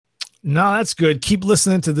No, that's good. Keep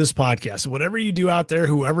listening to this podcast. Whatever you do out there,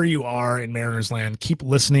 whoever you are in Mariners land, keep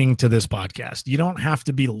listening to this podcast. You don't have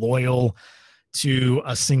to be loyal to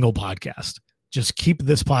a single podcast. Just keep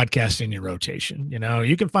this podcast in your rotation. You know,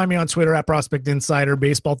 you can find me on Twitter at Prospect Insider.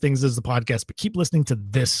 Baseball Things is the podcast, but keep listening to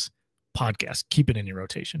this podcast. Keep it in your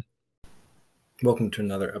rotation. Welcome to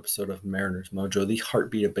another episode of Mariners Mojo, the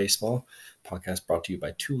heartbeat of baseball podcast, brought to you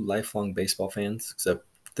by two lifelong baseball fans, except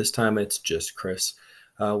this time it's just Chris.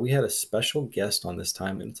 We had a special guest on this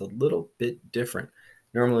time, and it's a little bit different.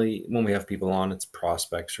 Normally, when we have people on, it's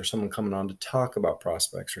prospects or someone coming on to talk about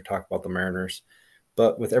prospects or talk about the Mariners.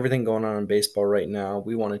 But with everything going on in baseball right now,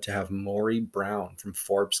 we wanted to have Maury Brown from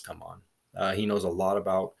Forbes come on. He knows a lot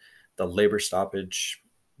about the labor stoppage,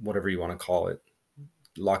 whatever you want to call it,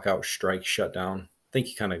 lockout, strike, shutdown. I think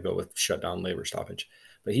you kind of go with shutdown, labor stoppage.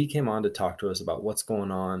 But he came on to talk to us about what's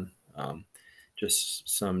going on, just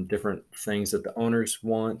some different things that the owners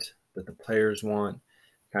want, that the players want,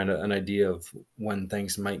 kind of an idea of when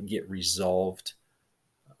things might get resolved,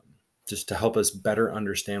 just to help us better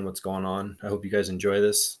understand what's going on. I hope you guys enjoy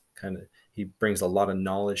this. He brings a lot of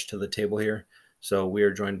knowledge to the table here. So we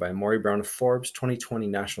are joined by Maury Brown of Forbes, 2020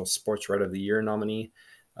 National Sports Writer of the Year nominee,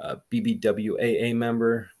 BBWAA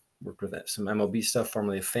member, worked with some MLB stuff,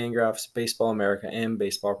 formerly of Fangraphs, Baseball America, and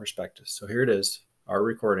Baseball Prospectus. So here it is, our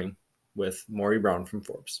recording with Maury Brown from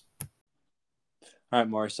Forbes. All right,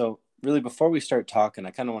 Maury. So really, before we start talking,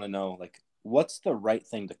 I kind of want to know, what's the right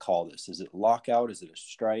thing to call this? Is it lockout? Is it a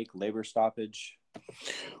strike? Labor stoppage?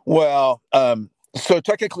 Well, so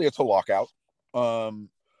technically it's a lockout.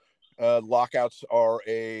 Lockouts are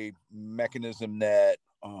a mechanism that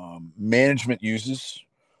management uses.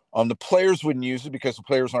 The players wouldn't use it because the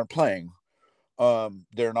players aren't playing.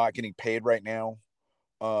 They're not getting paid right now.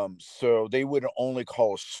 So they would only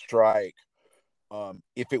call a strike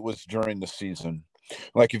if it was during the season.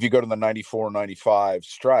 Like if you go to the 94-95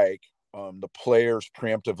 strike, the players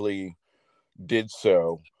preemptively did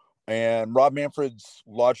so. And Rob Manfred's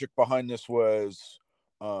logic behind this was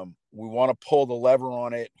we want to pull the lever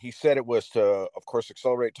on it. He said it was to, of course,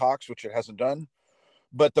 accelerate talks, which it hasn't done.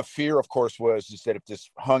 But the fear, of course, was that if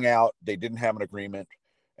this hung out, they didn't have an agreement,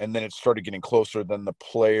 and then it started getting closer, then the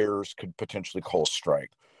players could potentially call a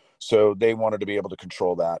strike. So they wanted to be able to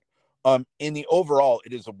control that. In the overall,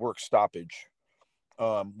 it is a work stoppage,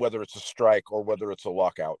 whether it's a strike or whether it's a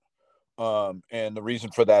lockout. And the reason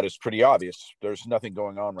for that is pretty obvious. There's nothing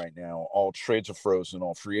going on right now. All trades are frozen.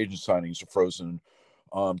 All free agent signings are frozen.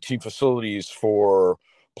 Team facilities for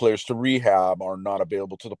players to rehab are not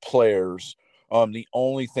available to the players. The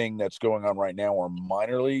only thing that's going on right now are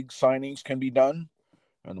minor league signings can be done.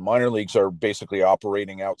 And the minor leagues are basically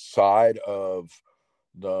operating outside of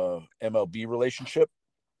the MLB relationship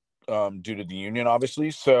due to the union,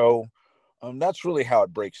 obviously. So that's really how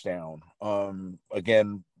it breaks down.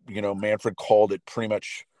 Again, Manfred called it pretty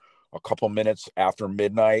much a couple minutes after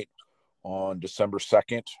midnight on December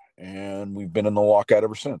 2nd, and we've been in the lockout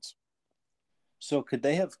ever since. So could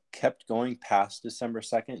they have kept going past December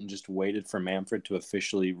 2nd and just waited for Manfred to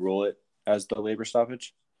officially rule it as the labor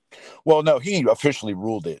stoppage? Well, no, he officially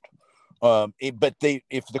ruled it. But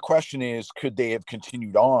if the question is, could they have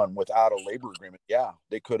continued on without a labor agreement? Yeah,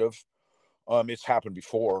 they could have. It's happened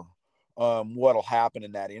before. What'll happen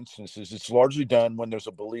in that instance is it's largely done when there's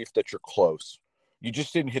a belief that you're close. You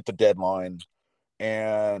just didn't hit the deadline,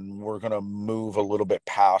 and we're going to move a little bit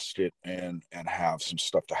past it and have some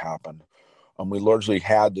stuff to happen. We largely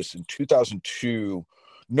had this in 2002.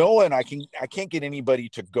 I can't get anybody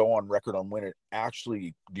to go on record on when it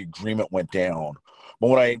actually the agreement went down. But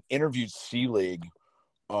when I interviewed C League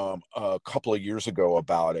a couple of years ago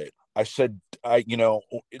about it, I said,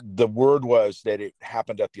 the word was that it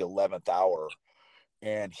happened at the 11th hour.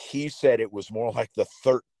 And he said it was more like the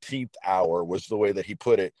 13th hour was the way that he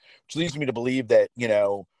put it, which leads me to believe that,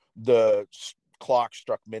 the clock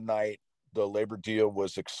struck midnight, the labor deal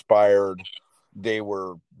was expired. They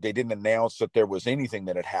didn't announce that there was anything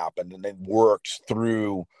that had happened, and then worked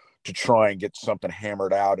through to try and get something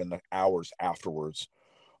hammered out in the hours afterwards.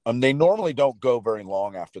 They normally don't go very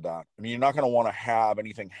long after that. I mean, you're not going to want to have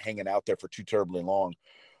anything hanging out there for too terribly long.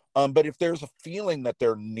 But if there's a feeling that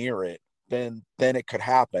they're near it, then it could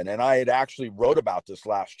happen. And I had actually wrote about this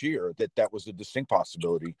last year, that was a distinct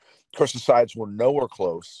possibility. Of course, the sides were nowhere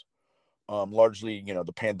close. Largely,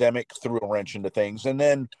 the pandemic threw a wrench into things. And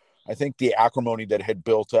then I think the acrimony that had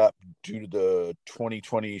built up due to the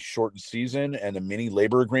 2020 shortened season and the mini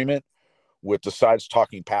labor agreement with the sides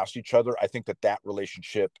talking past each other, I think that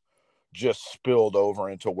relationship just spilled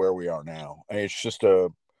over into where we are now. And it's just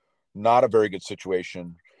not a very good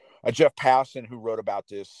situation. Jeff Passan, who wrote about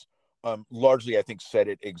this, largely, I think, said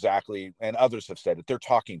it exactly, and others have said it. They're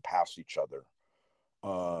talking past each other.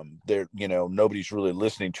 They're, nobody's really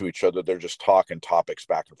listening to each other. They're just talking topics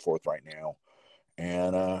back and forth right now,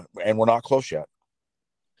 and we're not close yet.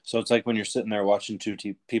 So it's like when you're sitting there watching two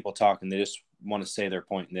people talk, and they just want to say their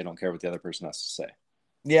point, and they don't care what the other person has to say.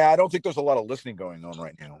 Yeah, I don't think there's a lot of listening going on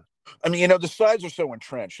right now. I mean, the sides are so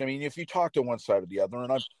entrenched. I mean, if you talk to one side or the other,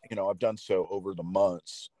 and I've done so over the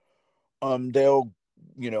months, they'll,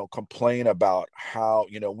 complain about how,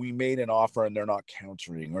 we made an offer and they're not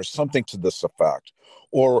countering, or something to this effect,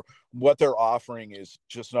 or what they're offering is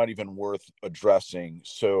just not even worth addressing.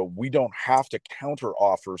 So we don't have to counter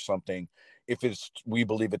offer something if we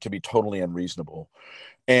believe it to be totally unreasonable.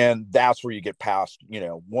 And that's where you get past,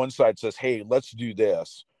 one side says, hey, let's do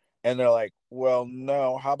this. And they're like, well,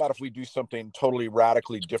 no, how about if we do something totally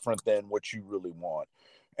radically different than what you really want?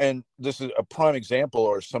 And this is a prime example,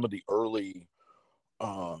 or some of the early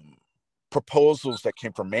proposals that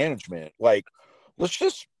came from management. Like, let's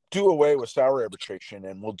just do away with salary arbitration,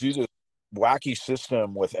 and we'll do this wacky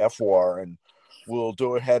system with FWAR, and we'll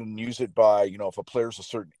go ahead and use it by, if a player's a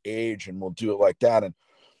certain age, and we'll do it like that. And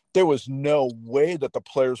there was no way that the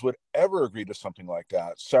players would ever agree to something like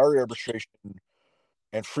that. Salary arbitration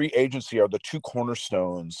and free agency are the two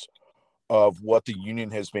cornerstones of what the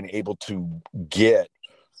union has been able to get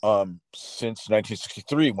since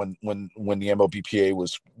 1963, when the MLBPA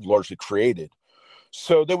was largely created.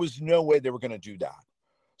 So there was no way they were going to do that.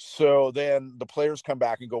 So then the players come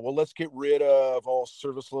back and go, well, let's get rid of all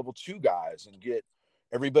service level 2 guys and get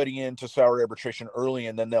everybody into salary arbitration early,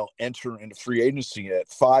 and then they'll enter into free agency at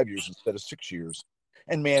 5 years instead of 6 years.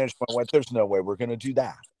 And management went, there's no way we're going to do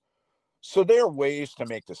that. So there are ways to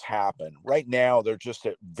make this happen. Right now, they're just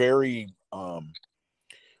at very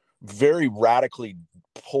radically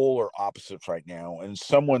polar opposites right now. And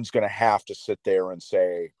someone's going to have to sit there and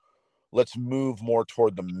say, let's move more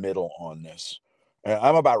toward the middle on this. And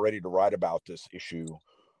I'm about ready to write about this issue.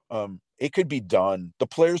 It could be done. The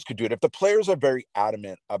players could do it. If the players are very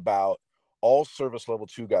adamant about all service level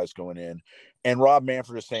 2 guys going in, and Rob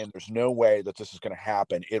Manfred is saying there's no way that this is going to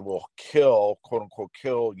happen, it will kill, quote unquote,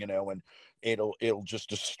 kill, and it'll just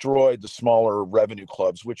destroy the smaller revenue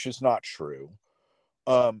clubs, which is not true.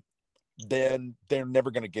 Then they're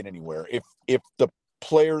never going to get anywhere. If the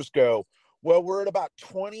players go, well, we're at about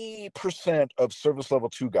 20% of service level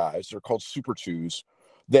 2 guys, they're called super 2s,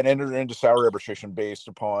 that enter into salary arbitration based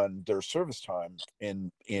upon their service time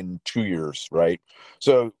in 2 years, right?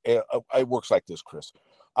 So it works like this, Chris.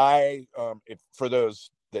 For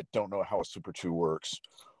those that don't know how a super 2 works,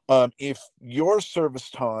 if your service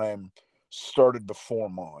time started before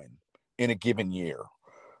mine in a given year,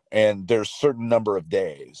 and there's a certain number of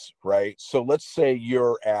days, right? So let's say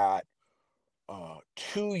you're at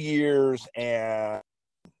 2 years and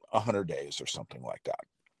 100 days or something like that,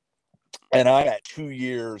 and I'm at 2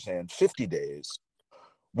 years and 50 days.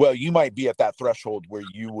 Well, you might be at that threshold where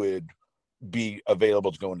you would be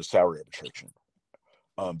available to go into salary arbitration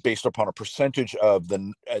based upon a percentage of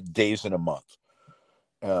the days in a month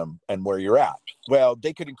and where you're at. Well,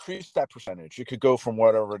 they could increase that percentage. It could go from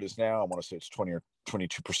whatever it is now. I want to say it's 20 or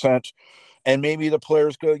 22%. And maybe the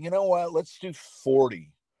players go, you know what, let's do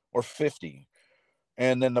 40 or 50.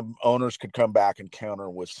 And then the owners could come back and counter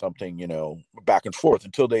with something, back and forth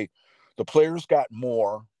until the players got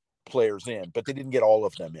more players in, but they didn't get all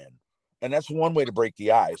of them in. And that's one way to break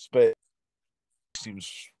the ice, but seems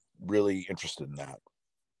really interested in that.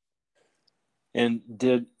 And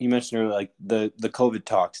did you mention earlier, like the COVID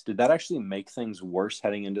talks, did that actually make things worse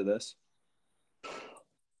heading into this?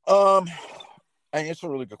 It's a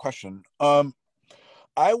really good question.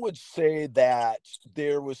 I would say that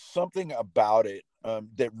there was something about it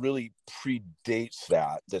that really predates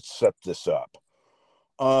that set this up.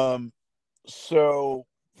 So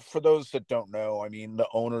for those that don't know, I mean, the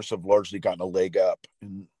owners have largely gotten a leg up,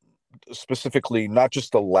 and specifically not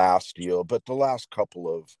just the last deal, but the last couple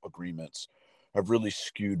of agreements have really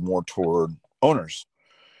skewed more toward owners,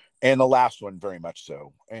 and the last one very much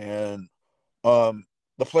so. And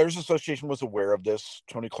the Players Association was aware of this.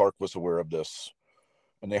 Tony Clark was aware of this,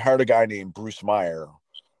 and they hired a guy named Bruce Meyer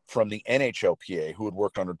from the NHLPA who had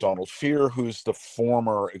worked under Donald Fear, who's the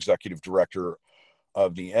former executive director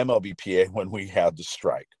of the MLBPA when we had the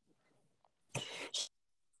strike.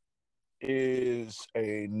 Is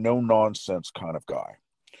a no-nonsense kind of guy.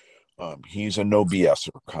 He's a no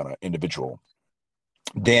BSer kind of individual.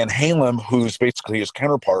 Dan Halem, who's basically his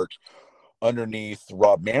counterpart underneath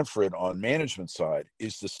Rob Manfred on management side,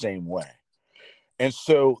 is the same way. And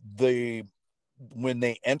so when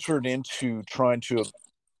they entered into trying to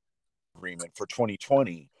agreement for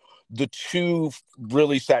 2020, the two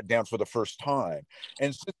really sat down for the first time.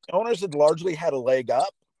 And since the owners had largely had a leg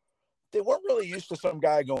up, they weren't really used to some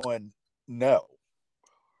guy going, no.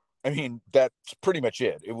 I mean, that's pretty much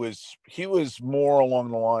it. He was more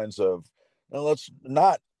along the lines of, let's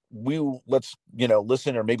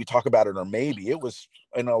listen or maybe talk about it, or maybe. It was,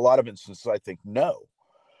 in a lot of instances, I think, no.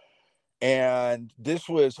 And this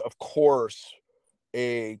was, of course,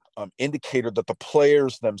 a indicator that the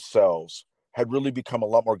players themselves had really become a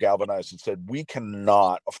lot more galvanized and said, we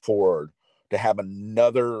cannot afford to have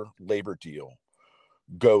another labor deal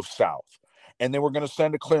go south. And they were going to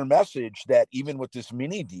send a clear message that even with this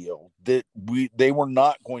mini deal, that they were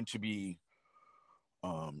not going to be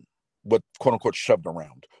what quote unquote shoved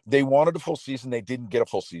around. They wanted a full season. They didn't get a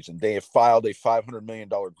full season. They have filed a $500 million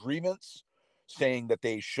saying that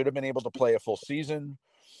they should have been able to play a full season.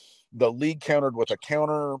 The league countered with a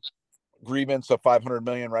counter grievance of $500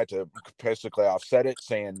 million, right, to basically offset it,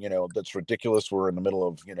 saying, that's ridiculous. We're in the middle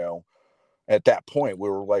of, at that point, we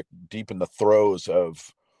were like deep in the throes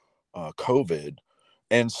of COVID.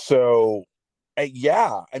 And so, I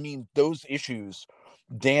mean, those issues,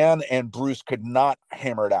 Dan and Bruce could not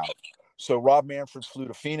hammer it out. So Rob Manfred flew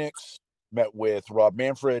to Phoenix, met with Rob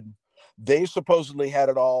Manfred. They supposedly had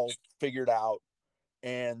it all figured out.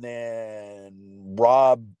 And then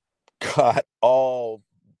Rob got all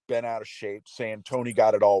bent out of shape, saying Tony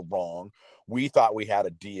got it all wrong. We thought we had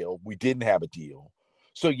a deal. We didn't have a deal.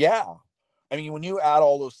 So, I mean, when you add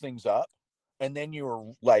all those things up, and then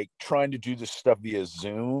you're like trying to do this stuff via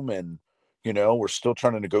Zoom, and, we're still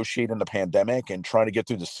trying to negotiate in the pandemic and trying to get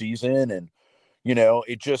through the season. And,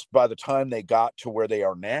 it just, by the time they got to where they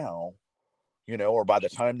are now, or by the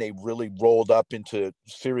time they really rolled up into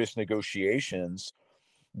serious negotiations,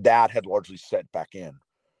 that had largely set back in.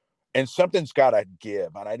 And something's got to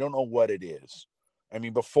give, and I don't know what it is. I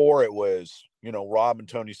mean, before it was, Rob and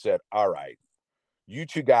Tony said, all right, you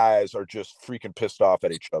two guys are just freaking pissed off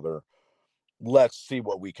at each other. Let's see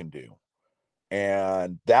what we can do.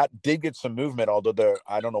 And that did get some movement, although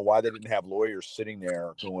I don't know why they didn't have lawyers sitting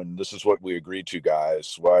there going, this is what we agreed to,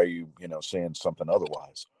 guys. Why are you, saying something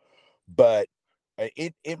otherwise? But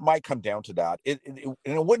it might come down to that. And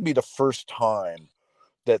it wouldn't be the first time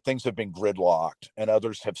that things have been gridlocked and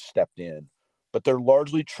others have stepped in, but they're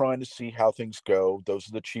largely trying to see how things go. Those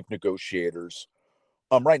are the chief negotiators.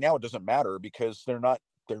 Right now it doesn't matter because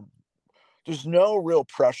there's no real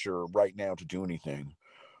pressure right now to do anything.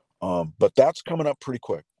 But that's coming up pretty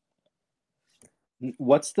quick.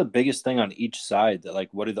 What's the biggest thing on each side that,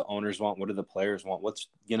 like, what do the owners want? What do the players want? What's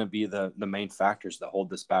going to be the main factors that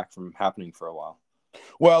hold this back from happening for a while?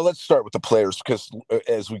 Well, let's start with the players, because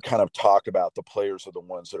as we kind of talk about, the players are the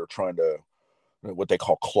ones that are trying to, what they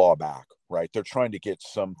call claw back, right? They're trying to get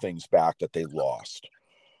some things back that they lost.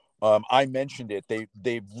 I mentioned it.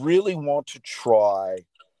 They really want to try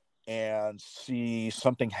and see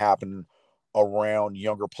something happen around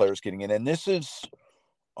younger players getting in. And this is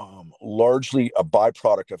largely a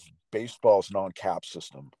byproduct of baseball's non-cap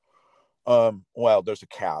system. Well, there's a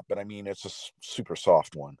cap, but I mean, it's a super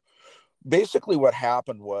soft one. Basically what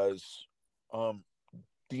happened was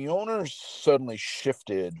the owners suddenly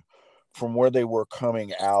shifted from where they were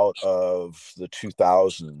coming out of the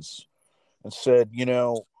 2000s and said,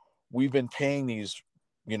 we've been paying these,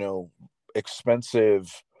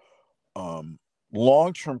 expensive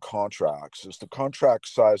long-term contracts as the contract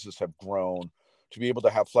sizes have grown to be able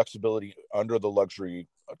to have flexibility under the luxury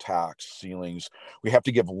tax ceilings. We have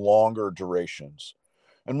to give longer durations.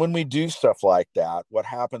 And when we do stuff like that, what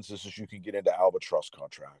happens is you can get into albatross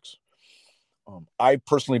contracts. I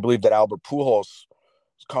personally believe that Albert Pujols'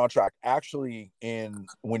 contract actually,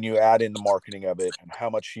 when you add in the marketing of it and how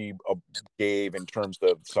much he gave in terms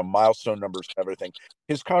of some milestone numbers and everything,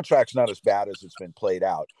 his contract's not as bad as it's been played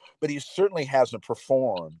out. But he certainly hasn't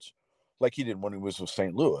performed like he did when he was with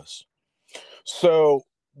St. Louis. So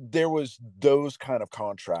there was those kind of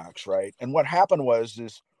contracts, right? And what happened was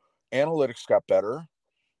analytics got better,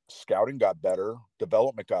 scouting got better,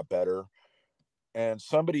 development got better, and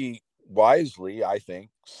somebody wisely, I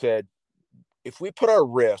think, said, if we put our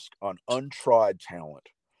risk on untried talent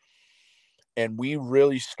and we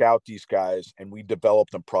really scout these guys and we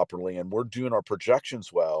develop them properly and we're doing our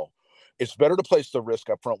projections well, it's better to place the risk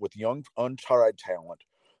up front with young, untried talent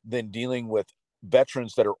than dealing with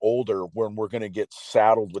veterans that are older when we're going to get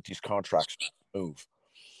saddled with these contracts to move.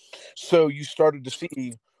 So you started to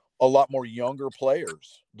see a lot more younger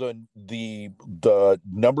players. The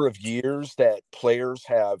number of years that players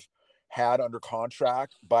have had under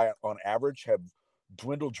contract on average have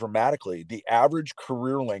dwindled dramatically. The average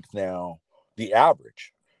career length now, the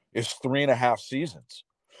average is 3.5 seasons.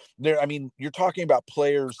 I mean, you're talking about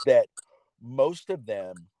players that most of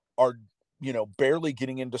them are, barely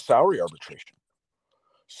getting into salary arbitration.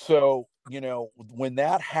 So, when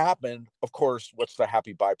that happened, of course, what's the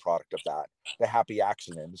happy byproduct of that? The happy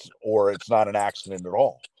accidents, or it's not an accident at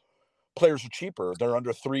all. Players are cheaper. They're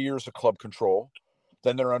under 3 years of club control.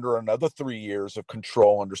 Then they're under another 3 years of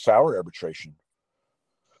control under salary arbitration.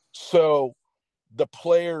 So the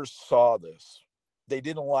players saw this. They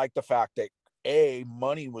didn't like the fact that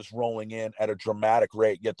money was rolling in at a dramatic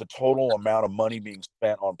rate, yet the total amount of money being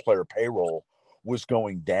spent on player payroll was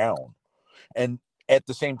going down. And at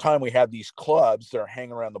the same time, we have these clubs that are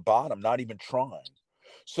hanging around the bottom, not even trying.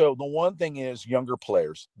 So the one thing is younger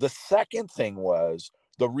players. The second thing was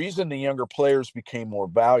the reason the younger players became more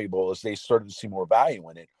valuable is they started to see more value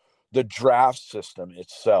in it. The draft system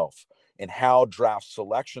itself and how draft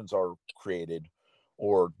selections are created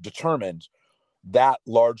or determined, that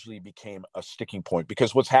largely became a sticking point,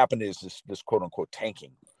 because what's happened is this quote unquote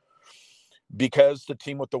tanking. Because the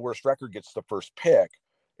team with the worst record gets the first pick,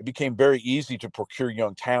 it became very easy to procure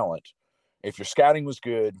young talent. If your scouting was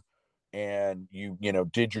good and you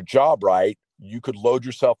did your job right, you could load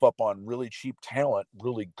yourself up on really cheap talent,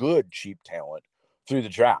 really good cheap talent through the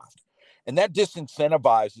draft. And that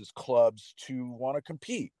disincentivizes clubs to want to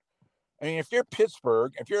compete. I mean, if you're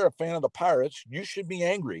Pittsburgh, if you're a fan of the Pirates, you should be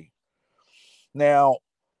angry. Now,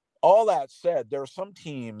 all that said, there are some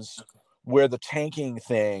teams where the tanking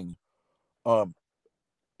thing,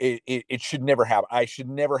 it should never happen. I should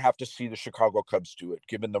never have to see the Chicago Cubs do it,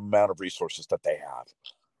 given the amount of resources that they have.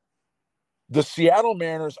 The Seattle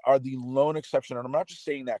Mariners are the lone exception, and I'm not just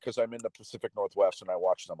saying that because I'm in the Pacific Northwest and I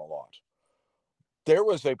watch them a lot. There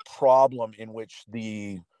was a problem in which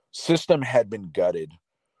the system had been gutted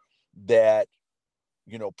that,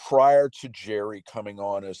 prior to Jerry coming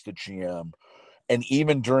on as the GM, and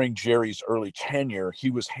even during Jerry's early tenure, he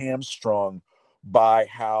was hamstrung by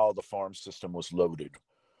how the farm system was loaded.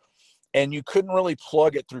 And you couldn't really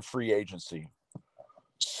plug it through free agency.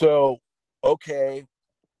 So, okay,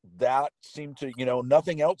 that seemed to,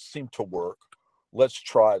 nothing else seemed to work. Let's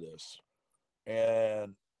try this.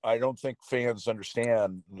 And I don't think fans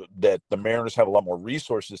understand that the Mariners have a lot more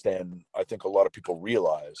resources than I think a lot of people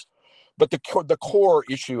realize. But the core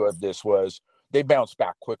issue of this was they bounced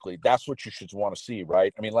back quickly. That's what you should want to see,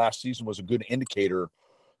 right? I mean, last season was a good indicator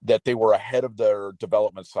that they were ahead of their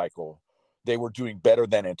development cycle. They were doing better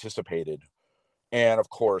than anticipated. And of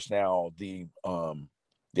course, now the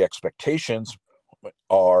expectations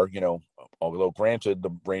are, although granted,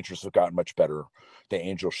 the Rangers have gotten much better, the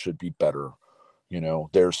Angels should be better.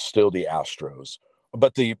 There's still the Astros,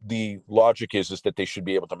 but the logic is that they should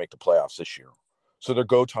be able to make the playoffs this year. So their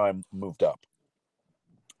go time moved up.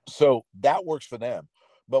 So that works for them.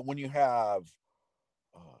 But when you have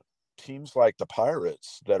teams like the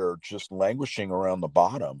Pirates that are just languishing around the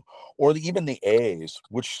bottom, or even the A's,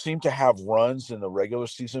 which seem to have runs in the regular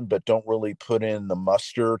season, but don't really put in the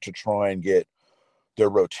muster to try and get their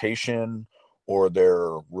rotation or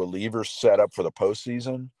their relievers set up for the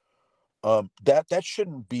postseason, that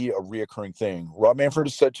shouldn't be a reoccurring thing. Rob Manfred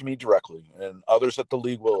has said to me directly, and others at the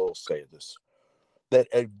league will say this, that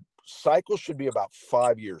a cycle should be about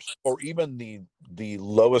 5 years, or even the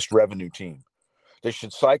lowest revenue team. They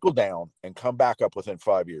should cycle down and come back up within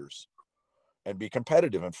 5 years and be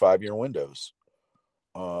competitive in 5-year windows.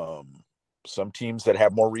 Some teams that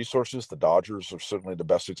have more resources, the Dodgers are certainly the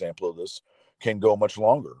best example of this, can go much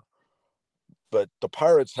longer. But the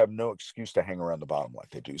Pirates have no excuse to hang around the bottom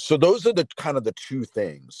like they do. So those are the kind of the two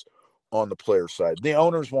things on the player side. The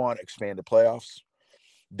owners want expanded playoffs.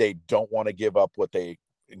 They don't want to give up what they,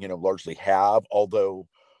 largely have. Although,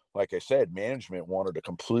 like I said, management wanted to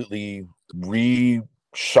completely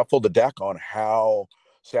reshuffle the deck on how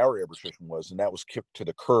salary arbitration was, and that was kicked to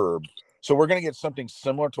the curb. So we're going to get something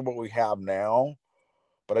similar to what we have now.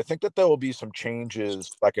 But I think that there will be some changes.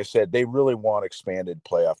 Like I said, they really want expanded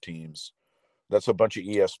playoff teams. That's a bunch of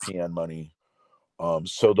ESPN money.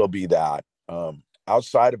 So there'll be that.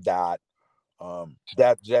 Outside of that,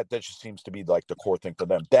 that just seems to be like the core thing for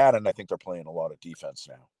them. That, and I think they're playing a lot of defense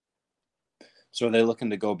now. So are they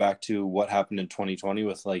looking to go back to what happened in 2020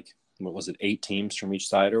 with, like, what was it, 8 teams from each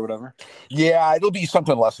side or whatever? Yeah, it'll be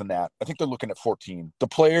something less than that. I think they're looking at 14. The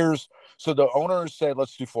players, so the owners said,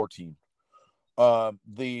 let's do 14.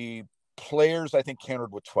 The players, I think,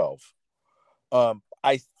 countered with 12.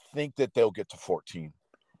 I think that they'll get to 14.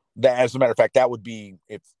 That, as a matter of fact, that would be,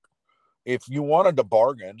 if you wanted to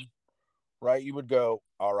bargain, right, you would go,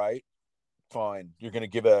 all right, fine. You're going to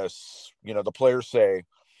give us, the players say,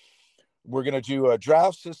 we're going to do a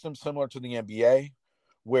draft system similar to the NBA,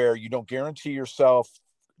 where you don't guarantee yourself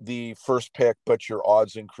the first pick, but your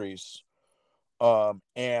odds increase.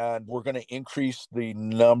 And we're going to increase the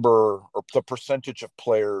number or the percentage of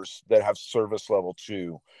players that have service level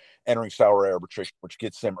 2 entering salary arbitration, which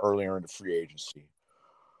gets them earlier into free agency.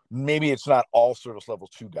 Maybe it's not all service level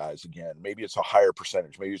 2 guys again. Maybe it's a higher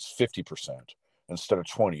percentage. Maybe it's 50% instead of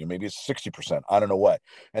 20, or maybe it's 60%. I don't know what.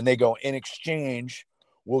 And they go, in exchange,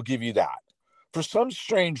 we'll give you that. For some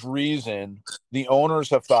strange reason, the owners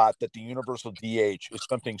have thought that the universal DH is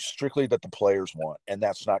something strictly that the players want, and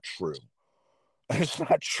that's not true. It's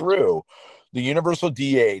not true. The universal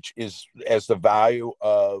DH is as the value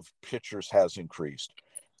of pitchers has increased,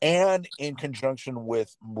 and in conjunction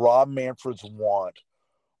with Rob Manfred's want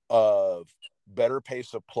of better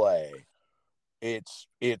pace of play, it's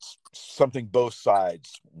something both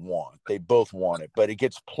sides want. They both want it, but it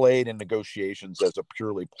gets played in negotiations as a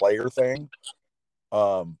purely player thing.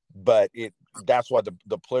 But that's why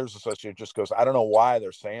the Players Association just goes, I don't know why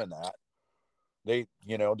they're saying that.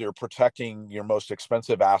 They're protecting your most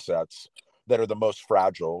expensive assets that are the most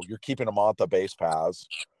fragile. You're keeping them on the base paths,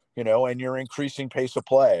 and you're increasing pace of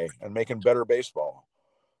play and making better baseball.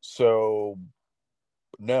 So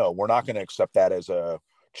no, we're not going to accept that as a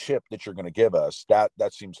chip that you're going to give us. That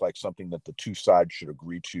seems like something that the two sides should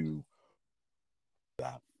agree to.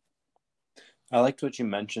 That. I liked what you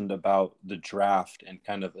mentioned about the draft and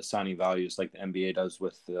kind of assigning values like the NBA does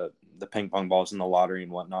with the ping pong balls and the lottery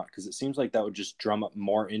and whatnot, because it seems like that would just drum up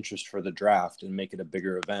more interest for the draft and make it a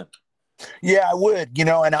bigger event. Yeah, I would,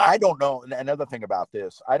 and I don't know. Another thing about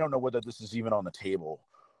this, I don't know whether this is even on the table,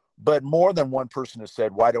 but more than one person has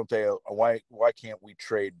said, why can't we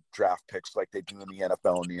trade draft picks like they do in the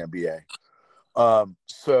NFL and the NBA?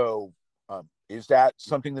 Is that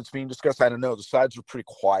something that's being discussed? I don't know. The sides are pretty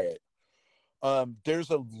quiet.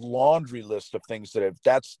 There's a laundry list of things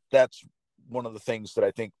that's one of the things that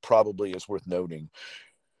I think probably is worth noting.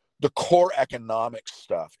 The core economic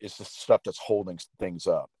stuff is the stuff that's holding things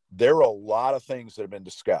up. There are a lot of things that have been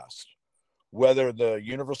discussed, whether the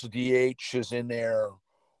universal DH is in there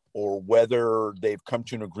or whether they've come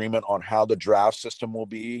to an agreement on how the draft system will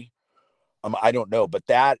be. I don't know, but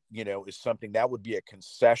that, is something that would be a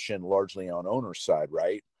concession largely on owner's side,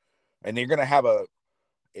 right? And you're going to have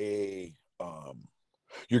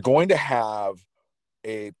you're going to have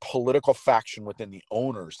a political faction within the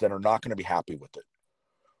owners that are not going to be happy with it.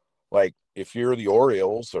 Like if you're the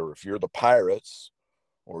Orioles or if you're the Pirates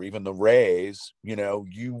or even the Rays, you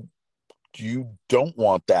don't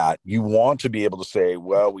want that. You want to be able to say,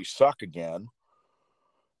 well, we suck again.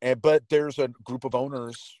 But there's a group of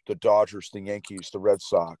owners, the Dodgers, the Yankees, the Red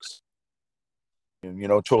Sox, and,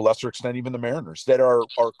 to a lesser extent, even the Mariners, that are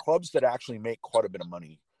clubs that actually make quite a bit of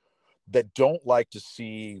money, that don't like to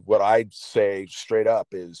see what I'd say straight up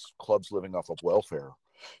is clubs living off of welfare.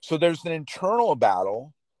 So there's an internal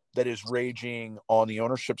battle that is raging on the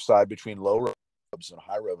ownership side between low revenue clubs and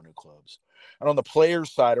high revenue clubs. And on the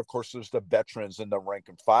players side, of course, there's the veterans and the rank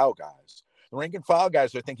and file guys. The rank and file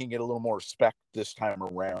guys, I think, can get a little more respect this time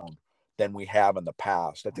around than we have in the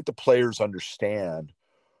past. I think the players understand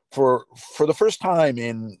for the first time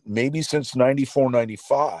in maybe since 94,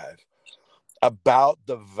 95, about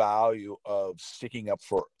the value of sticking up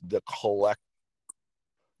for the collect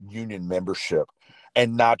union membership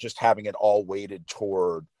and not just having it all weighted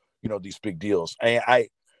toward, these big deals.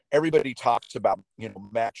 Everybody talks about,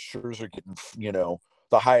 Max Scherzer getting,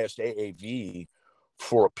 the highest AAV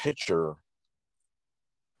for a pitcher.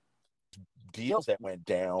 Deals that went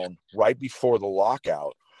down right before the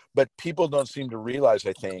lockout, but people don't seem to realize,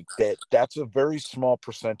 I think, that that's a very small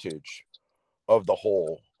percentage of the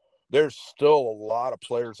whole. There's still a lot of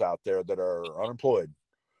players out there that are unemployed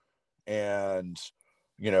and,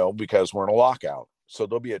 because we're in a lockout. So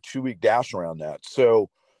there'll be a 2-week dash around that. So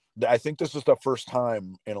I think this is the first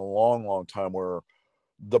time in a long, long time where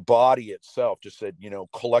the body itself just said,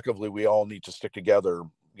 collectively, we all need to stick together,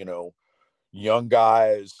 young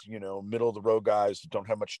guys, middle of the road guys that don't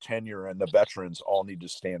have much tenure, and the veterans all need to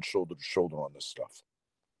stand shoulder to shoulder on this stuff.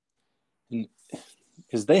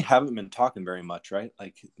 Because they haven't been talking very much, right?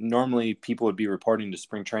 Like normally people would be reporting to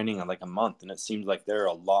spring training in like a month, and it seems like they're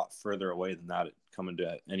a lot further away than that coming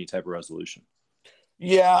to any type of resolution.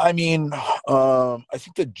 Yeah, I mean, I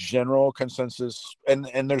think the general consensus,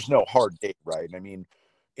 and there's no hard date, right? I mean,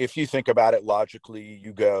 if you think about it logically,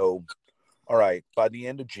 you go, all right, by the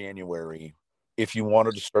end of January, if you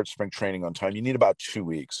wanted to start spring training on time, you need about 2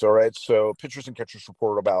 weeks. All right. So pitchers and catchers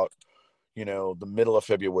report about, the middle of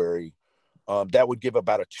February. That would give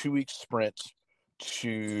about a 2-week sprint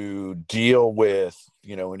to deal with,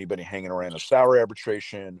 anybody hanging around a salary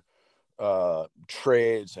arbitration,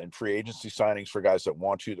 trades and free agency signings for guys that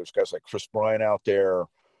want to. There's guys like Chris Bryant out there.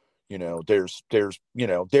 there's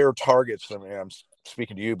there are targets. I mean, I'm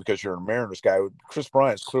speaking to you because you're a Mariners guy. Chris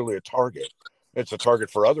Bryant's clearly a target. It's a target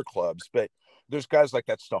for other clubs, but there's guys like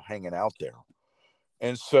that still hanging out there.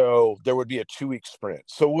 And so there would be a 2-week sprint.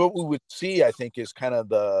 So what we would see, I think, is kind of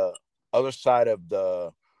the other side of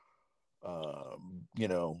the,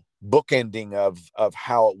 bookending of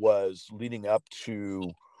how it was leading up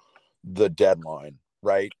to the deadline,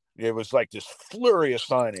 right? It was like this flurry of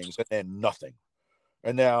signings and then nothing.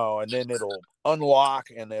 And then it'll unlock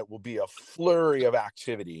and it will be a flurry of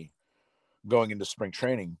activity going into spring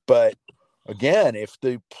training. But again, if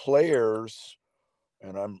the players,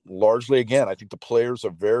 and I think the players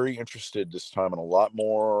are very interested this time and a lot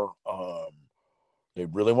more, they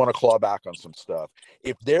really want to claw back on some stuff.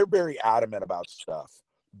 If they're very adamant about stuff,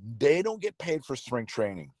 they don't get paid for spring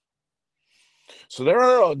training. So there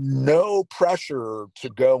are no pressure to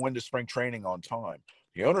go into spring training on time.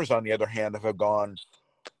 The owners, on the other hand, have gone,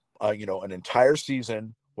 an entire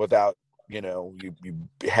season without, you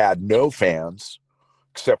had no fans,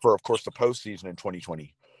 except for, of course, the postseason in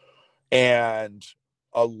 2020. And,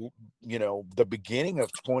 the beginning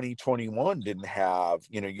of 2021 didn't have,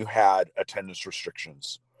 you had attendance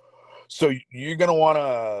restrictions. So you're going to want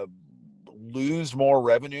to lose more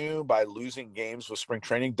revenue by losing games with spring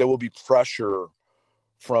training. There will be pressure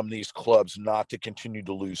from these clubs not to continue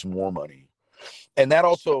to lose more money. And that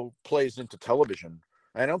also plays into television.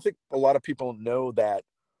 I don't think a lot of people know that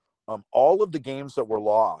all of the games that were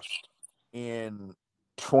lost in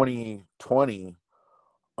 2020,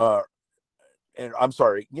 and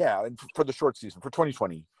for the short season, for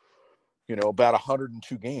 2020, about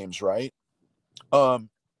 102 games, right?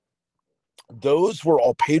 Those were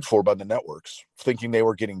all paid for by the networks, thinking they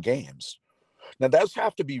were getting games. Now, those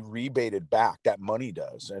have to be rebated back, that money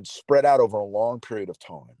does, and spread out over a long period of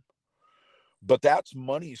time. But that's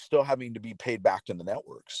money still having to be paid back to the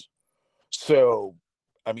networks. So,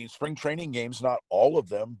 I mean, spring training games, not all of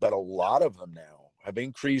them, but a lot of them now have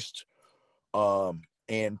increased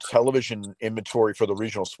in television inventory for the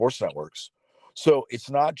regional sports networks. So it's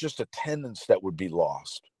not just attendance that would be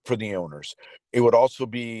lost for the owners. It would also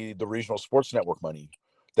be the regional sports network money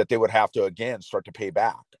that they would have to, again, start to pay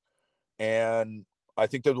back. And I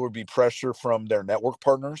think there would be pressure from their network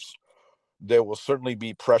partners. There will certainly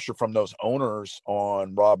be pressure from those owners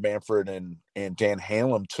on Rob Manfred and Dan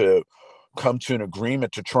Halem to come to an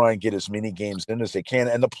agreement to try and get as many games in as they can.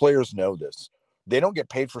 And the players know this. They don't get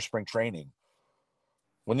paid for spring training.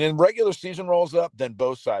 When the regular season rolls up, then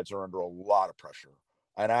both sides are under a lot of pressure.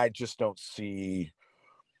 And I just don't see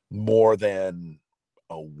more than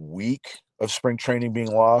a week of spring training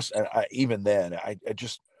being lost. And even then, I'd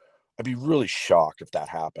be really shocked if that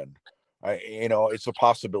happened. It's a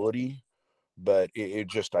possibility, but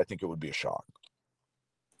I think it would be a shock.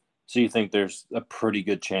 So you think there's a pretty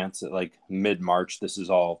good chance that like mid-March, this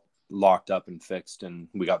is all locked up and fixed and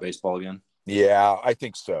we got baseball again? Yeah, I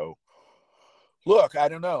think so. Look, I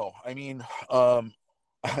don't know. I mean, I've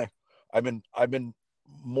been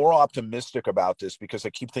more optimistic about this because I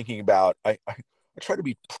keep thinking about, I try to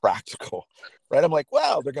be practical, right? I'm like,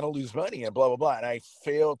 well, they're going to lose money and blah, blah, blah. And I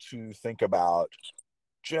fail to think about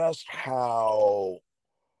just how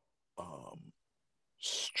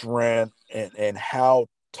strength and how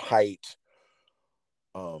tight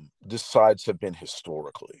the sides have been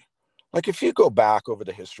historically. Like if you go back over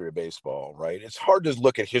the history of baseball, right, it's hard to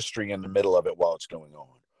look at history in the middle of it while it's going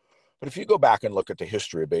on. But if you go back and look at the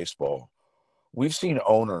history of baseball, we've seen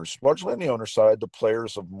owners, largely on the owner side, the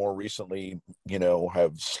players have more recently,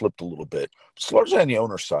 have slipped a little bit. But largely on the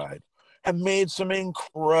owner side, have made some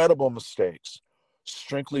incredible mistakes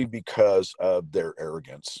strictly because of their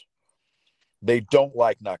arrogance. They don't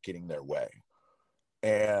like not getting their way.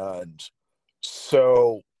 And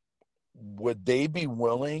so would they be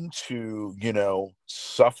willing to,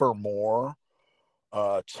 suffer more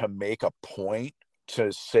to make a point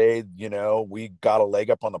to say, we got a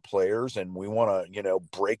leg up on the players and we want to,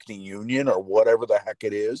 break the union or whatever the heck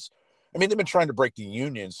it is? I mean, they've been trying to break the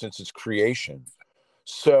union since its creation.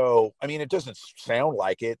 So, I mean, it doesn't sound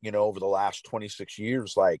like it, over the last 26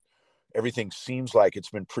 years, like everything seems like it's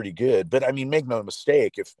been pretty good. But I mean, make no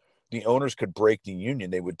mistake, if the owners could break the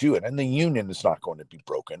union, they would do it. And the union is not going to be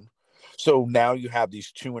broken. So now you have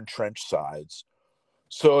these two entrenched sides.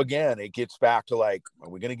 So again, it gets back to like, are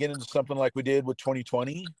we going to get into something like we did with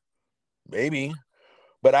 2020? Maybe.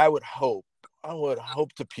 But I would hope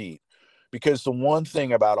to Pete, because the one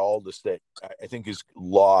thing about all this that I think is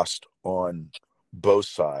lost on both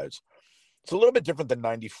sides, it's a little bit different than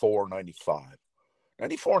 94, 95.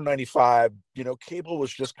 94 and 95, cable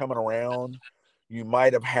was just coming around. You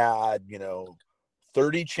might have had,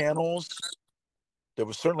 30 channels. There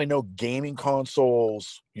was certainly no gaming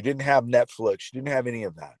consoles. You didn't have Netflix. You didn't have any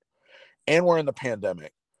of that. And we're in the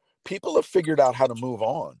pandemic. People have figured out how to move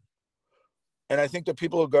on. And I think that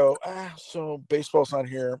people will go, so baseball's not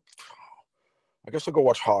here. I guess I'll go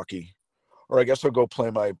watch hockey. Or I guess I'll go play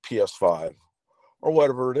my PS5 or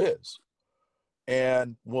whatever it is.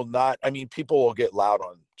 And people will get loud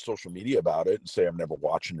on social media about it and say, I'm never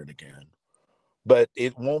watching it again. But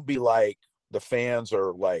it won't be like the fans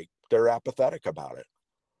are like, they're apathetic about it.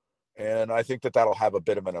 And I think that that'll have a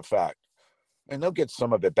bit of an effect. And they'll get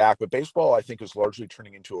some of it back. But baseball, I think, is largely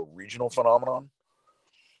turning into a regional phenomenon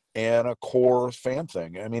and a core fan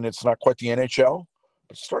thing. I mean, it's not quite the NHL,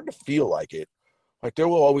 but it's starting to feel like it. Like there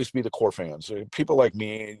will always be the core fans. People like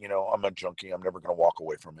me, I'm a junkie. I'm never going to walk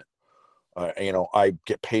away from it. I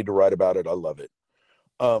get paid to write about it. I love it.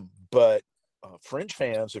 But fringe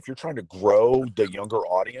fans, if you're trying to grow the younger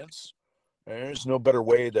audience, there's no better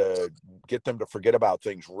way to get them to forget about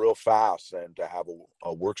things real fast than to have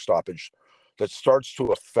a work stoppage that starts to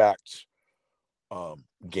affect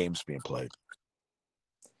games being played.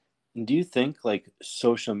 Do you think like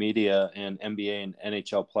social media and NBA and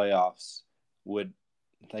NHL playoffs would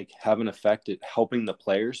like have an effect at helping the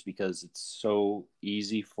players because it's so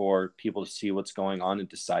easy for people to see what's going on and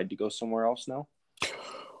decide to go somewhere else now?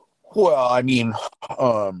 Well,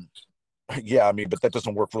 but that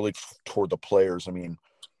doesn't work really toward the players. I mean,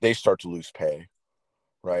 they start to lose pay,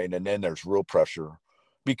 right? And then there's real pressure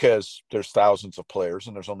because there's thousands of players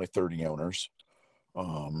and there's only 30 owners.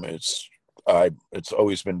 It's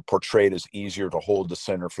always been portrayed as easier to hold the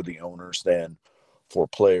center for the owners than for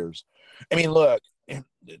players. I mean, look,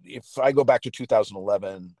 if I go back to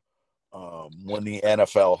 2011, when the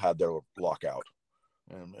NFL had their lockout,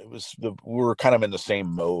 and we were kind of in the same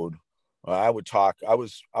mode. I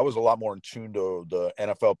was a lot more in tune to the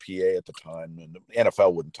NFLPA at the time, and the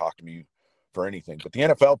NFL wouldn't talk to me for anything, but the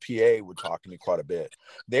NFLPA would talk to me quite a bit.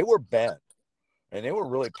 They were bent, and they were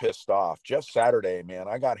really pissed off. Jeff Saturday, man,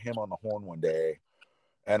 I got him on the horn one day,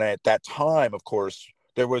 and at that time, of course,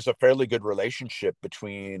 there was a fairly good relationship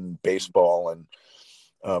between baseball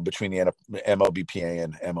and between the MLBPA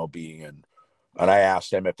and MLB, and I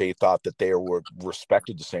asked them if they thought that they were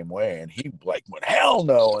respected the same way, and he like went hell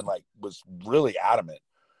no, and like was really adamant.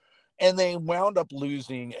 And they wound up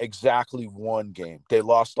losing exactly one game. They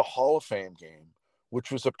lost the Hall of Fame game,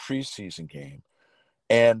 which was a preseason game,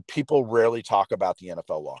 and people rarely talk about the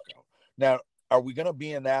NFL lockout. Now, are we going to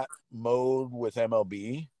be in that mode with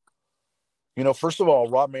MLB? First of all,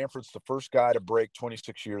 Rob Manfred's the first guy to break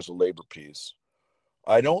 26 years of labor peace.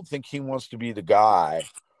 I don't think he wants to be the guy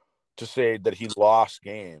to say that he lost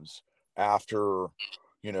games after,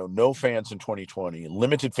 no fans in 2020,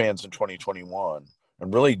 limited fans in 2021,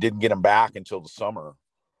 and really didn't get them back until the summer.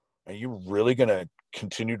 Are you really going to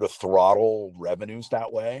continue to throttle revenues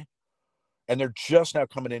that way? And they're just now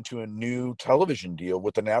coming into a new television deal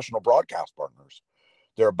with the national broadcast partners.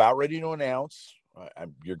 They're about ready to announce.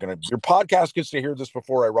 Your podcast gets to hear this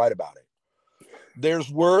before I write about it. There's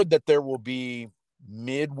word that there will be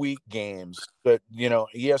midweek games, but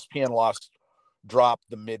ESPN dropped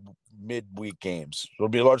the midweek games. It'll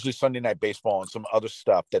be largely Sunday Night Baseball and some other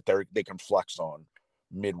stuff that they can flex on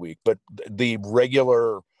midweek, but the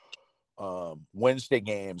regular Wednesday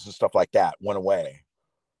games and stuff like that went away,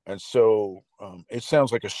 and so it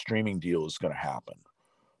sounds like a streaming deal is going to happen,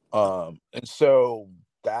 and so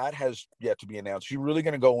that has yet to be announced. You're really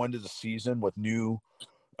going to go into the season with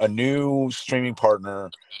a new streaming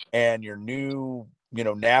partner and your new,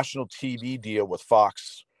 national TV deal with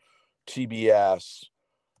Fox, TBS,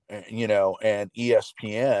 and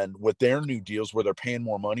ESPN with their new deals where they're paying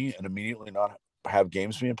more money and immediately not have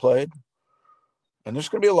games being played. And there's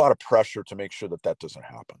going to be a lot of pressure to make sure that doesn't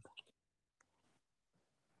happen.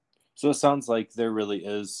 So it sounds like there really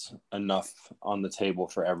is enough on the table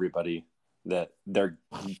for everybody that they're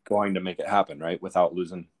going to make it happen, right? Without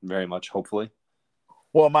losing very much, hopefully.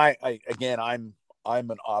 Well, I'm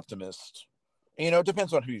an optimist. It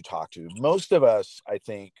depends on who you talk to. Most of us, I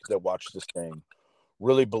think, that watch this thing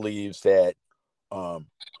really believes that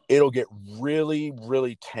it'll get really,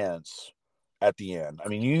 really tense at the end. I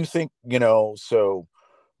mean, you think, so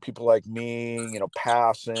people like me,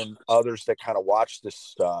 Passon, others that kind of watch this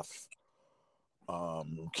stuff,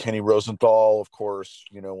 Kenny Rosenthal, of course,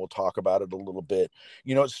 we'll talk about it a little bit.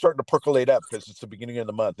 It's starting to percolate up because it's the beginning of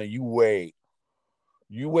the month. Now you wait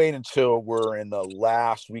until we're in the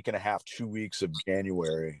last week and a half, 2 weeks of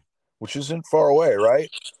January, which isn't far away, right?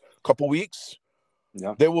 A couple weeks.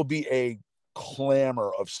 Yeah. There will be a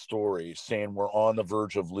clamor of stories saying we're on the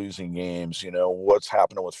verge of losing games. What's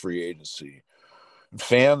happening with free agency.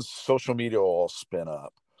 Fans, social media will all spin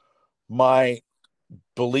up. My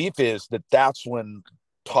belief is that that's when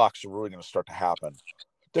talks are really going to start to happen.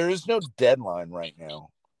 There is no deadline right now.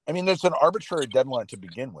 I mean, there's an arbitrary deadline to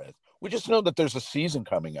begin with. We just know that there's a season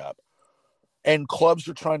coming up, and clubs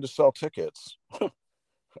are trying to sell tickets. I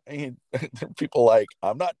mean, people like,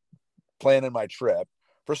 I'm not planning my trip.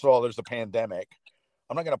 First of all, there's a pandemic.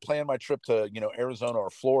 I'm not going to plan my trip to, Arizona or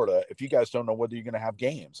Florida if you guys don't know whether you're going to have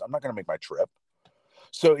games. I'm not going to make my trip.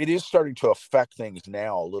 So it is starting to affect things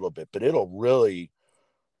now a little bit, but the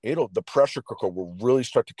pressure cooker will really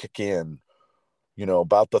start to kick in,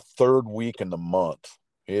 about the third week in the month.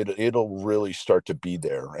 It'll really start to be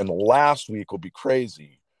there. And the last week will be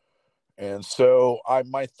crazy. And so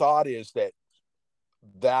my thought is that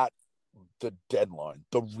the deadline,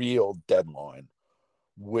 the real deadline,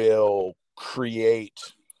 will create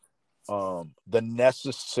the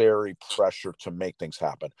necessary pressure to make things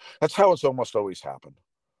happen. That's how it's almost always happened.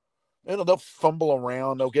 They'll fumble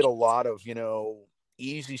around. They'll get a lot of,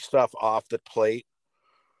 easy stuff off the plate,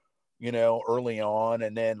 early on.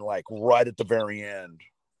 And then like right at the very end,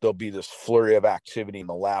 there'll be this flurry of activity in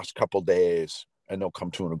the last couple days, and they'll come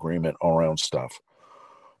to an agreement around stuff.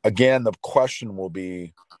 Again, the question will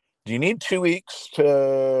be, do you need 2 weeks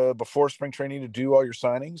before spring training to do all your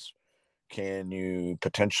signings? Can you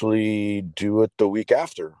potentially do it the week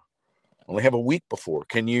after? Only have a week before.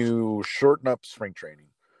 Can you shorten up spring training?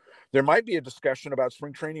 There might be a discussion about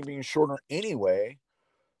spring training being shorter anyway,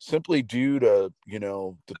 simply due to,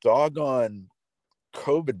 the doggone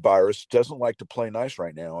COVID virus doesn't like to play nice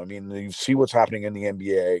right now. I mean, you see what's happening in the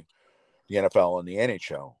NBA, the NFL, and the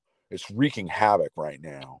NHL. It's wreaking havoc right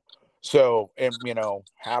now. So, and,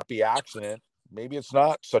 happy accident. Maybe it's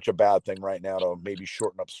not such a bad thing right now to maybe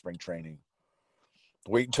shorten up spring training.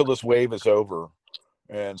 Wait until this wave is over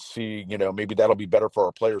and see, maybe that'll be better for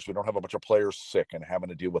our players. We don't have a bunch of players sick and having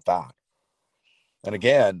to deal with that. And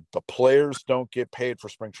again, the players don't get paid for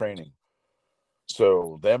spring training.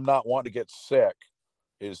 So them not wanting to get sick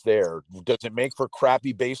is there. Does it make for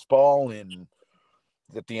crappy baseball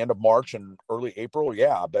at the end of March and early April?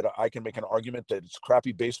 Yeah, but I can make an argument that it's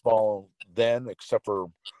crappy baseball then, except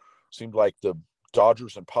for seemed like the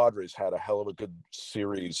Dodgers and Padres had a hell of a good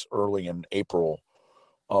series early in April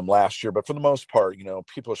last year. But for the most part,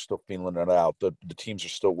 people are still feeling it out. The teams are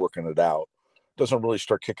still working it out. It doesn't really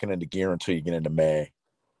start kicking into gear until you get into May.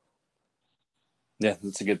 Yeah,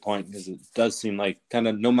 that's a good point, because it does seem like kind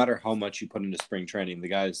of no matter how much you put into spring training, the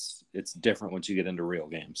guys, it's different once you get into real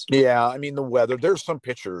games. Yeah, I mean, the weather, there's some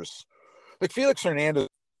pitchers like Felix Hernandez.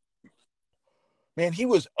 Man, he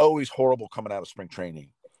was always horrible coming out of spring training.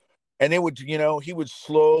 And it would, he would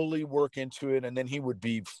slowly work into it, and then he would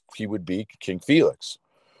be King Felix.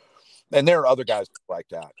 And there are other guys like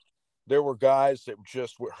that. There were guys that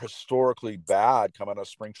just were historically bad coming out of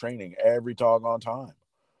spring training every doggone time.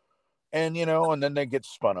 And, and then they get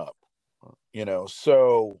spun up,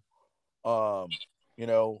 So,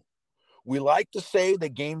 we like to say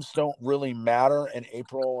that games don't really matter in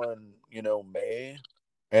April and, May.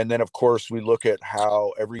 And then, of course, we look at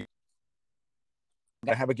how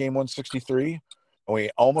I have a game 163, and we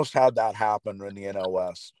almost had that happen in the NL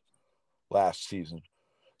West last season.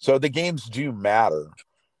 So the games do matter.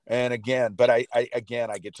 And again, but I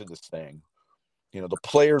get to this thing, the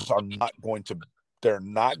players are not going to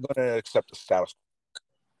accept the status.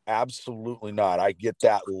 Absolutely not. I get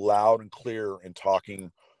that loud and clear in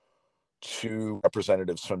talking to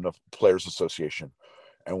representatives from the Players Association.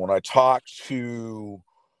 And when I talk to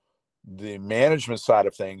the management side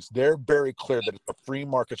of things, they're very clear that it's a free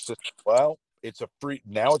market system. Well, it's free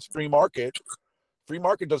market. Free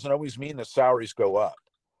market doesn't always mean the salaries go up,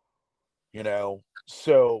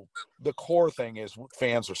 So the core thing is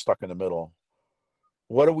fans are stuck in the middle.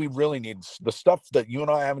 What do we really need? The stuff that you and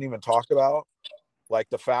I haven't even talked about, like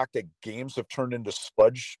the fact that games have turned into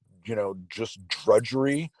sludge, just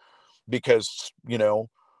drudgery, because,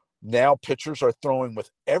 now pitchers are throwing with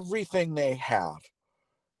everything they have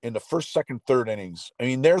in the first, second, third innings. I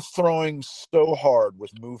mean, they're throwing so hard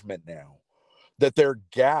with movement now that they're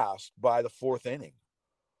gassed by the fourth inning.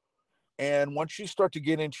 And once you start to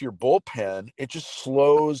get into your bullpen, it just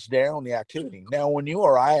slows down the activity. Now, when you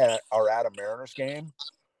or I are at a Mariners game,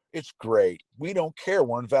 it's great. We don't care.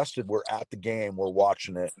 We're invested. We're at the game. We're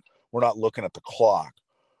watching it. We're not looking at the clock.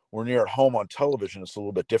 When you're at home on television, it's a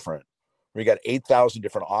little bit different. We got 8,000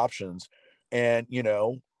 different options. And,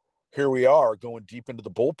 here we are going deep into the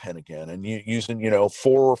bullpen again and using, 4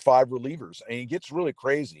 or 5 relievers. And it gets really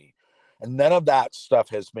crazy. And none of that stuff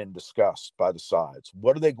has been discussed by the sides.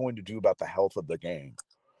 What are they going to do about the health of the game?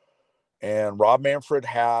 And Rob Manfred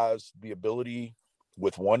has the ability,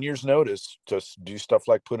 with 1 year's notice, to do stuff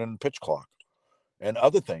like put in a pitch clock. and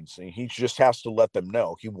other things. And he just has to let them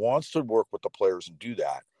know he wants to work with the players and do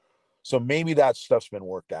that. So maybe that stuff's been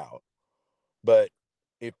worked out. But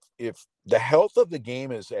if the health of the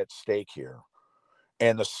game is at stake here,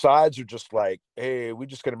 and the sides are just like, hey, we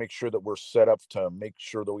just got to make sure that we're set up to make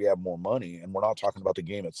sure that we have more money, and we're not talking about the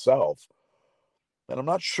game itself, then I'm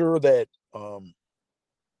not sure that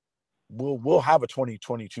we'll have a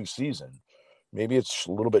 2022 season. Maybe it's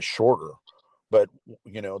a little bit shorter, but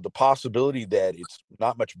the possibility that it's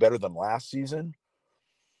not much better than last season,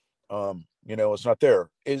 it's not there.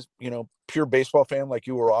 Is pure baseball fan like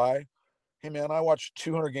you or I? Hey man, I watch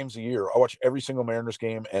 200 games a year. I watch every single Mariners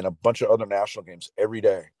game and a bunch of other national games every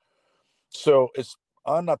day. So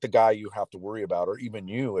I'm not the guy you have to worry about, or even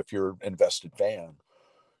you, if you're an invested fan,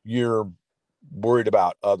 you're worried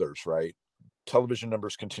about others, right? Television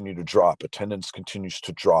numbers continue to drop. Attendance continues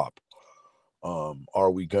to drop. Are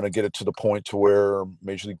we going to get it to the point to where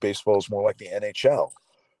Major League Baseball is more like the NHL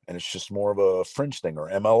and it's just more of a fringe thing, or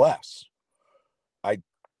MLS? I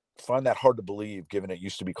find that hard to believe, given it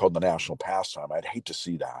used to be called the national pastime. I'd hate to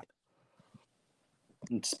see that.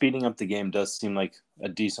 And speeding up the game does seem like a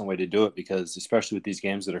decent way to do it, because especially with these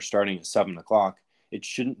games that are starting at 7:00, it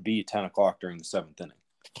shouldn't be 10:00 during the 7th inning.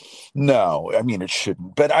 No, I mean, it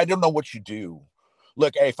shouldn't, but I don't know what you do.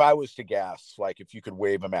 Look, if I was to guess, like if you could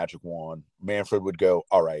wave a magic wand, Manfred would go,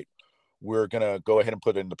 all right, we're going to go ahead and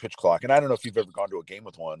put in the pitch clock. And I don't know if you've ever gone to a game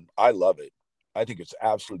with one. I love it. I think it's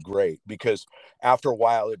absolutely great, because after a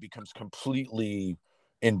while it becomes completely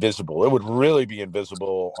invisible. It would really be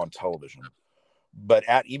invisible on television. But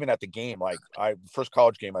even at the game, like first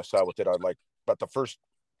college game I saw with it, about the first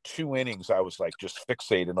 2 innings, I was like just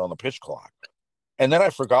fixated on the pitch clock. And then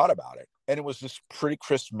I forgot about it. And it was this pretty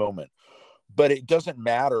crisp moment. But it doesn't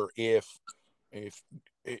matter if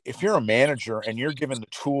you're a manager and you're given the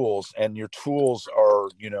tools, and your tools are,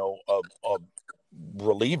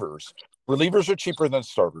 relievers. Relievers are cheaper than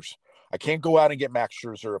starters. I can't go out and get Max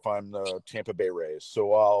Scherzer if I'm the Tampa Bay Rays.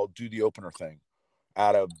 So I'll do the opener thing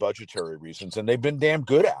out of budgetary reasons. And they've been damn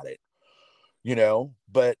good at it,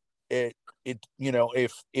 but if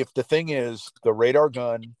the thing is the radar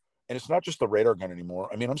gun, and it's not just the radar gun anymore.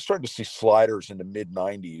 I mean, I'm starting to see sliders in the mid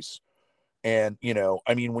 90s. And,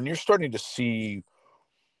 when you're starting to see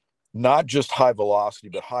not just high velocity,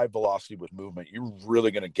 but high velocity with movement, you're really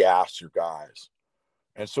going to gas your guys.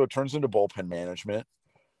 And so it turns into bullpen management.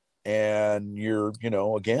 And you're,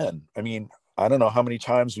 again, I don't know how many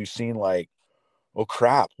times we've seen like, oh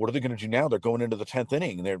crap, what are they going to do now? They're going into the 10th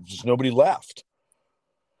inning and there's just nobody left.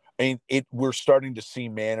 We're starting to see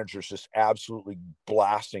managers just absolutely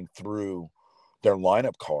blasting through their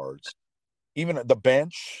lineup cards, even at the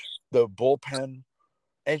bench, the bullpen, and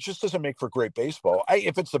it just doesn't make for great baseball.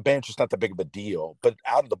 If it's the bench, it's not that big of a deal, but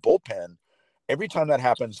out of the bullpen, every time that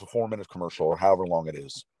happens, a 4-minute commercial or however long it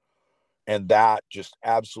is. And that just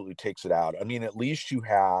absolutely takes it out. At least you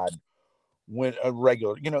had when a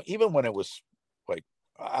regular, even when it was like,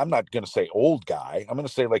 I'm not going to say old guy, I'm going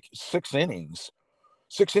to say like 6 innings.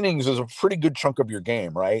 6 innings is a pretty good chunk of your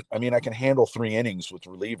game, right? I can handle 3 innings with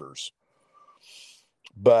relievers,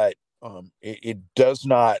 but it does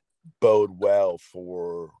not bode well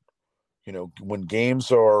for, when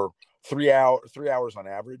games are 3 hours on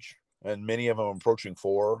average, and many of them approaching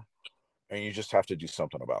 4, and you just have to do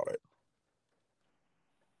something about it.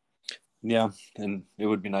 Yeah, and it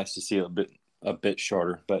would be nice to see a bit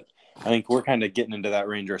shorter, but I think we're kind of getting into that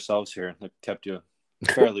range ourselves here. It kept you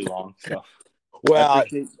fairly long, so. Well, I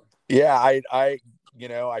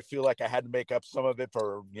feel like I had to make up some of it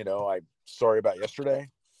for, I'm sorry about yesterday.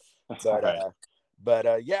 That's all right.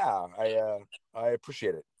 I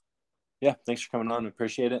appreciate it. Yeah, thanks for coming on. I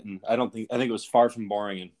appreciate it. And I think it was far from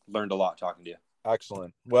boring, and learned a lot talking to you.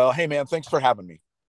 Excellent. Well, hey man, thanks for having me.